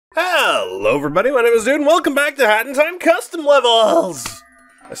Hello everybody, my name is Dude, and welcome back to Hat in Time Custom Levels!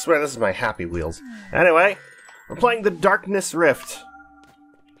 I swear this is my Happy Wheels. Anyway, we're playing the Darkness Rift.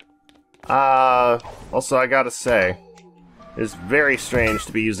 Also I gotta say, it's very strange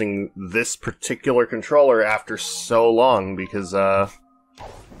to be using this particular controller after so long, because, How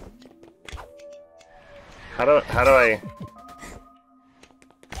do I...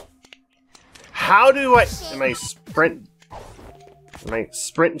 Am I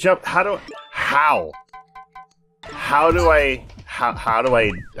sprint jump? How do I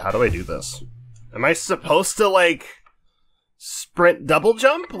do this? Am I supposed to, like, sprint double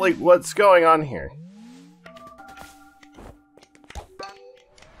jump? Like, what's going on here?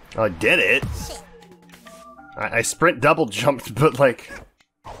 Oh, I did it. I sprint double jumped, but like...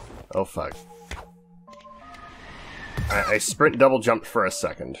 Oh, fuck. I sprint double jumped for a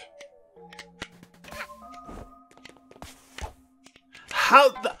second.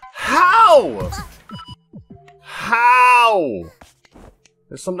 How?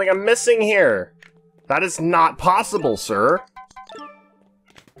 There's something I'm missing here. That is not possible, sir.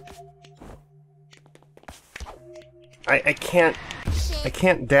 I can't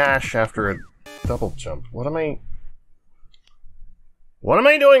dash after a double jump. What am I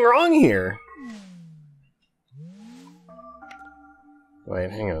doing wrong here?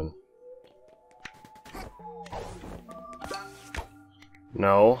 Wait, hang on.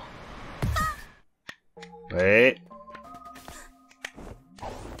 No. Wait.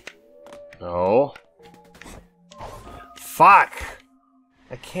 No. Fuck!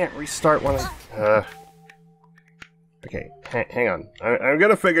 I can't restart when I... Okay, hang on. I'm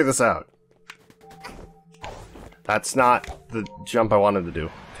gonna figure this out. That's not the jump I wanted to do.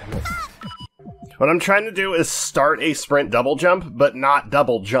 Damn it. What I'm trying to do is start a sprint double jump, but not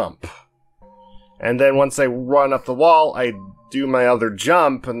double jump. And then once I run up the wall, I do my other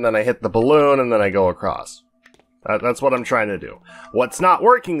jump, and then I hit the balloon, and then I go across. That's what I'm trying to do. What's not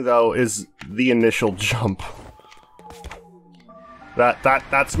working, though, is the initial jump.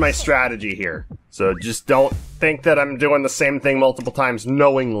 That's my strategy here. So just don't think that I'm doing the same thing multiple times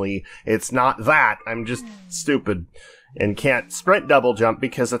knowingly. It's not that. I'm just stupid and can't sprint double jump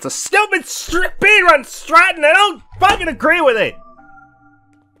because it's a stupid speedrun strat, and I don't fucking agree with it!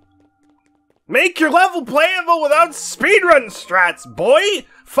 Make your level playable without speedrun strats, boy!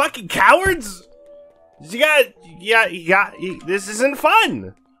 Fucking cowards! You got, this isn't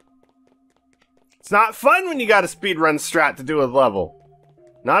fun! It's not fun when you got a speedrun strat to do a level.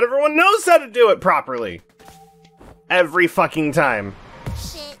 Not everyone knows how to do it properly. Every fucking time.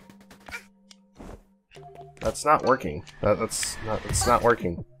 Shit. That's not working. It's not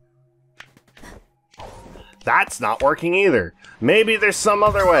working. That's not working either. Maybe there's some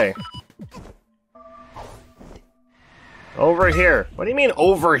other way. Over here. What do you mean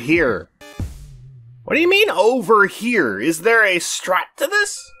over here? What do you mean over here? Is there a strat to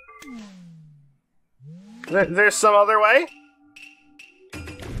this? There's some other way?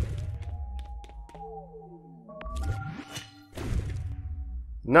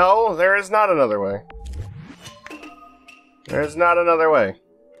 No, there is not another way. There is not another way.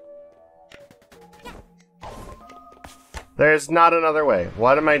 There is not another way.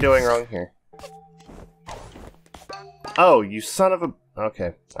 What am I doing wrong here? Oh, you son of a...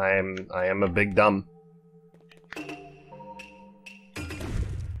 Okay, I am a big dumb.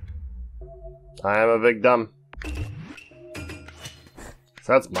 I am a big dumb.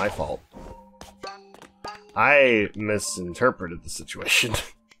 So that's my fault. I misinterpreted the situation.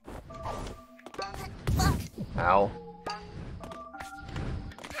 Ow.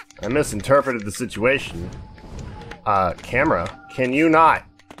 I misinterpreted the situation. Camera, can you not?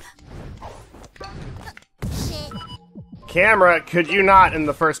 Camera, could you not in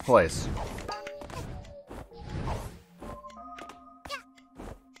the first place?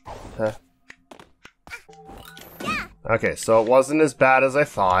 Huh. Okay, so it wasn't as bad as I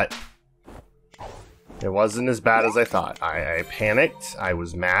thought. It wasn't as bad as I thought. I panicked. I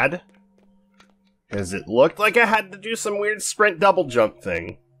was mad. Because it looked like I had to do some weird sprint double jump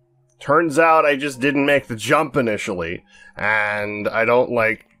thing. Turns out I just didn't make the jump initially. And I don't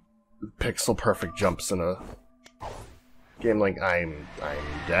like pixel perfect jumps in a game like I'm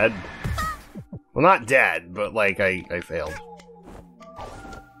dead. Well, not dead, but like I failed.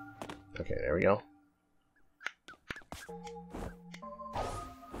 Okay, there we go.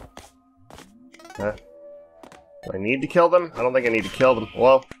 Huh? Do I need to kill them? I don't think I need to kill them.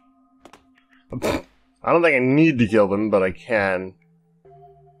 Well, I don't think I need to kill them, but I can.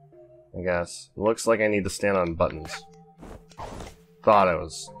 I guess. Looks like I need to stand on buttons. Thought I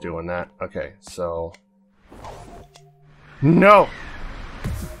was doing that. Okay, so... No!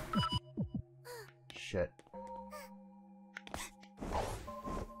 shit.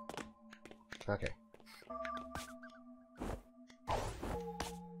 Okay.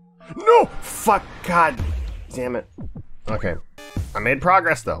 No! Fuck! God damn it. Okay. I made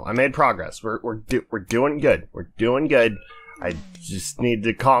progress, though. I made progress. We're doing good. We're doing good. I just need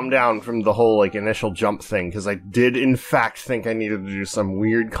to calm down from the whole, like, initial jump thing, because I did, in fact, think I needed to do some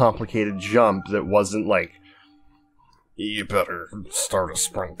weird, complicated jump that wasn't, like, you better start a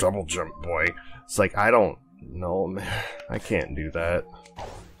sprint double jump, boy. It's like, I don't know, man. I can't do that.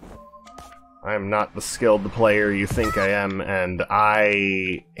 I am not the skilled player you think I am, and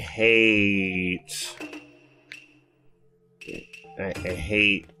I hate...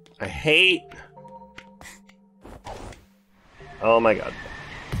 I hate... Oh my god.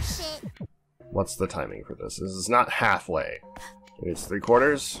 Shit. What's the timing for this? This is not halfway. It's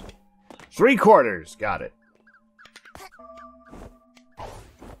 3/4? 3/4! Got it.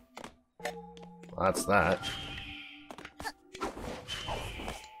 That's that.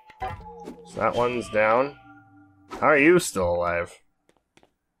 So that one's down. How are you still alive?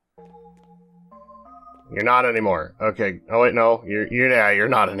 You're not anymore. Okay. Oh wait, no. You're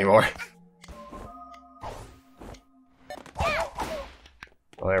not anymore.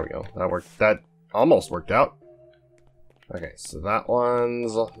 Oh, there we go. That worked. That almost worked out. Okay, so that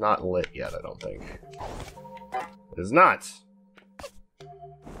one's not lit yet, I don't think. It is not.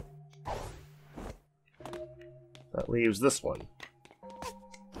 That leaves this one.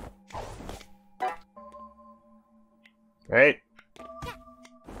 Right?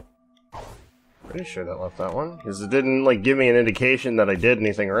 Pretty sure that left that one, because it didn't, like, give me an indication that I did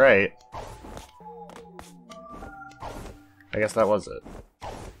anything right. I guess that was it.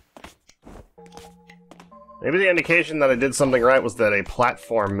 Maybe the indication that I did something right was that a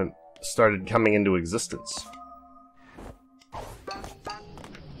platform started coming into existence. I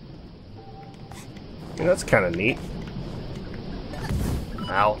mean, that's kind of neat.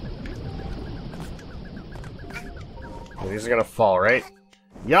 Ow. These are gonna fall, right?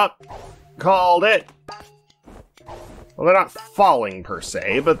 Yup! Called it! Well, they're not falling per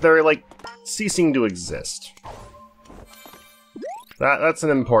se, but they're, like, ceasing to exist. That's an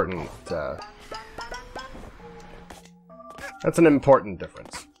important, that's an important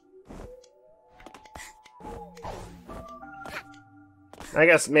difference. I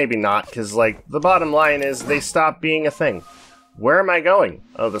guess maybe not, because, like, the bottom line is they stop being a thing. Where am I going?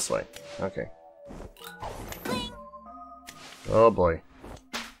 Oh, this way. Okay. Oh, boy.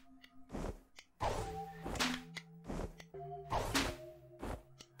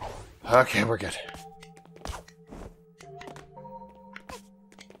 Okay, we're good.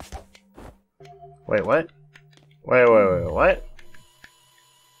 Wait, what? Wait, what?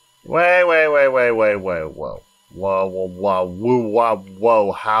 Wait, whoa.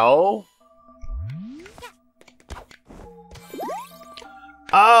 Whoa, how?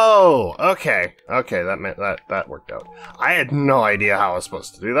 Oh, okay. Okay, that meant that worked out. I had no idea how I was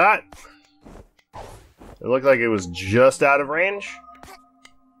supposed to do that. It looked like it was just out of range.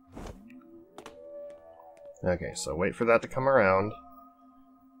 Okay, so wait for that to come around.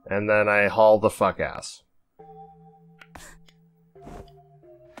 And then I haul the fuck ass.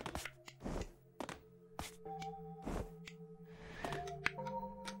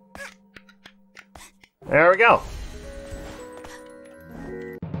 There we go.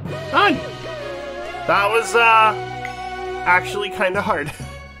 Done! That was, actually kind of hard.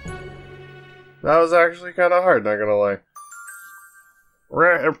 That was actually kind of hard, not gonna lie.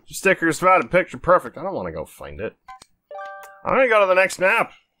 Stickers found, picture perfect. I don't want to go find it. I'm gonna go to the next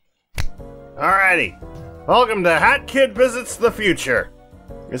map. Alrighty. Welcome to Hat Kid Visits the Future.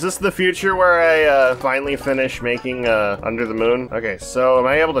 Is this the future where I, finally finish making, Under the Moon? Okay, so am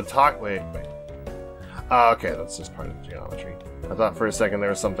I able to talk? Wait. Oh, okay, that's just part of the geometry. I thought for a second there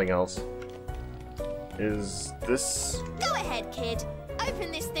was something else. Is this... Go ahead, kid.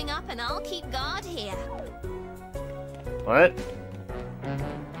 Open this thing up and I'll keep guard here. What?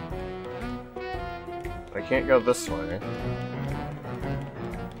 I can't go this way.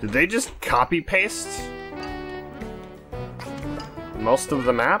 Did they just copy-paste most of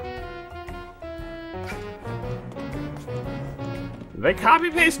the map? Did they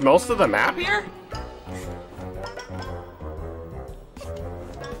copy-paste most of the map here?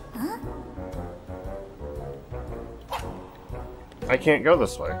 Huh? I can't go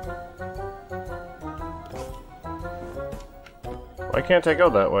this way. Why can't I go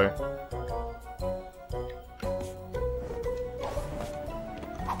that way?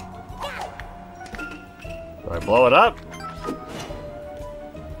 Do I blow it up?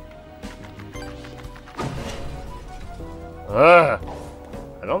 Ugh!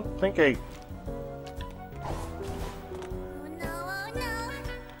 I don't think I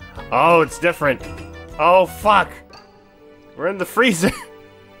Oh, it's different. Oh, fuck. We're in the freezer.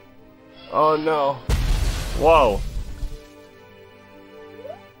 Oh, no. Whoa.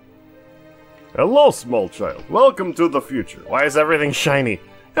 Hello, small child. Welcome to the future. Why is everything shiny?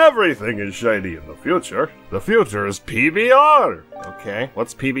 Everything is shiny in the future. The future is PBR. Okay,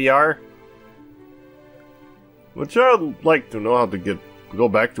 what's PBR? Would child like to know how to go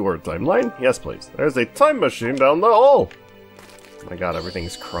back to our timeline? Yes, please. There's a time machine down the hall. Oh my god,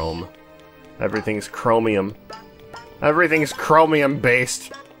 everything's chrome. Everything's chromium. Everything's chromium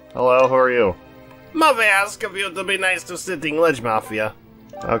based. Hello, who are you? Mafia asks of you to be nice to Sitting Ledge Mafia.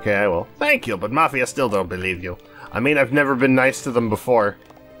 Okay, I will. Thank you, but Mafia still don't believe you. I mean, I've never been nice to them before.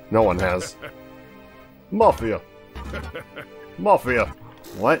 No one has. Mafia. Mafia.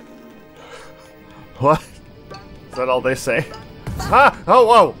 What? What? Is that all they say? Ah!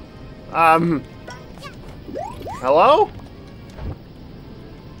 Oh, whoa! Hello?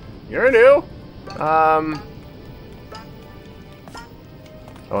 You're new? Oh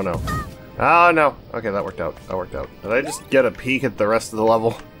no. Oh no. Okay, that worked out. That worked out. Did I just get a peek at the rest of the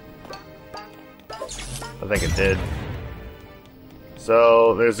level? I think it did.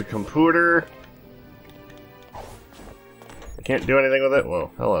 So, there's a computer. I can't do anything with it?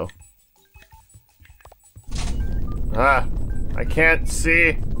 Whoa, hello. Ah, I can't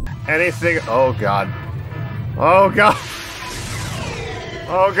see anything. Oh god. Oh god.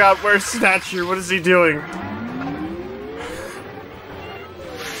 Oh god, where's Snatcher? What is he doing?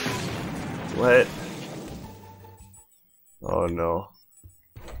 What? Oh no.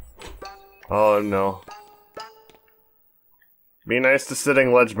 Oh no. Be nice to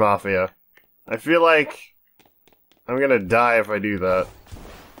Sitting Ledge Mafia. I feel like I'm gonna die if I do that.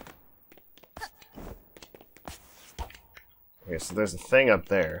 Okay, so there's a thing up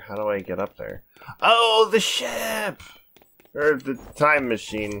there. How do I get up there? Oh, the ship! Or the time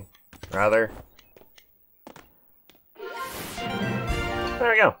machine, rather.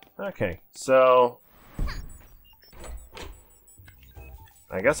 There we go. Okay, so...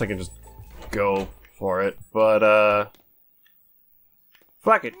 I guess I can just go for it, but,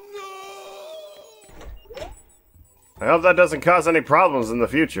 fuck it. I hope that doesn't cause any problems in the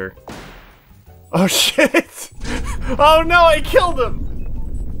future. Oh shit! Oh no, I killed him!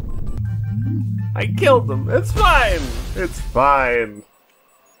 I killed him. It's fine. It's fine.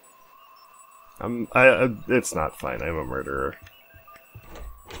 It's not fine. I'm a murderer.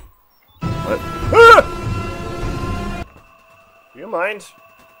 What? Ah! Do you mind?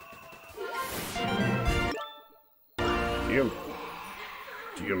 Do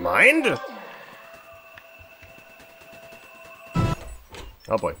you mind?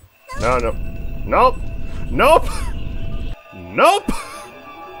 Oh boy. No, no. Nope! Nope! Nope!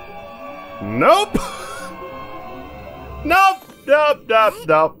 Nope! Nope! Nope, nope,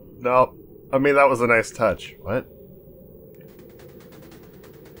 nope, nope. I mean, that was a nice touch. What?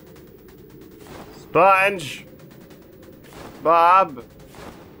 Sponge! Bob!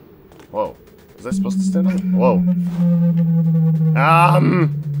 Whoa. Was I supposed to stand on it? Whoa.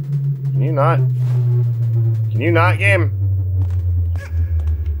 Can you not? Can you not, game?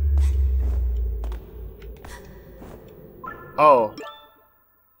 Oh.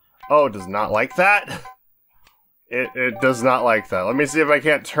 Oh, it does not like that? It does not like that. Let me see if I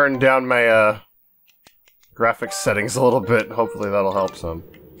can't turn down my, graphics settings a little bit. Hopefully that'll help some.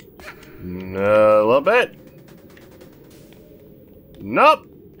 A little bit. Nope!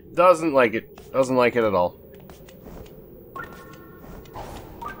 Doesn't like it. Doesn't like it at all.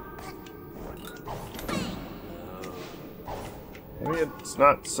 Maybe it's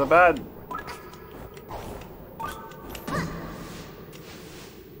not so bad.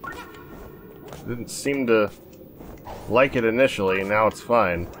 Didn't seem to like it initially, now it's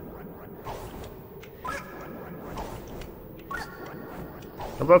fine.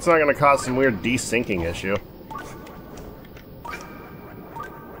 Hope that's not gonna cause some weird desyncing issue.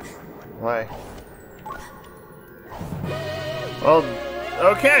 Why? Well,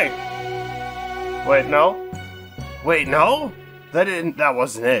 okay. Wait, no? Wait, no? That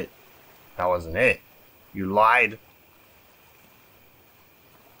wasn't it. That wasn't it. You lied.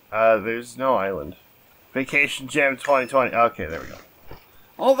 There's no island. Vacation Jam 2020. Okay, there we go.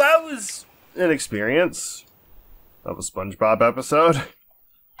 Oh, that was an experience of a SpongeBob episode.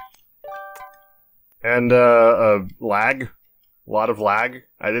 And, lag. A lot of lag.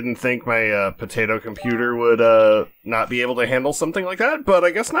 I didn't think my, potato computer would, not be able to handle something like that, but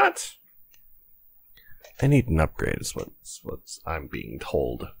I guess not. They need an upgrade, is what I'm being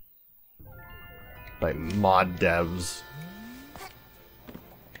told. By mod devs.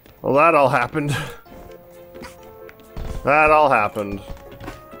 Well, that all happened. That all happened.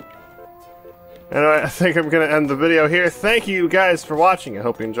 Anyway, I think I'm gonna end the video here. Thank you guys for watching. I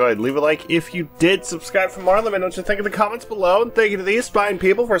hope you enjoyed. Leave a like if you did. Subscribe for more. Let me know what you think in the comments below. And thank you to these fine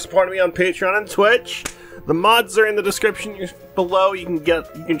people for supporting me on Patreon and Twitch. The mods are in the description below. You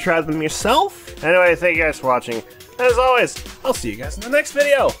can try them yourself. Anyway, thank you guys for watching. And as always, I'll see you guys in the next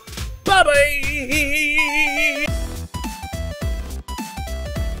video. Bye bye.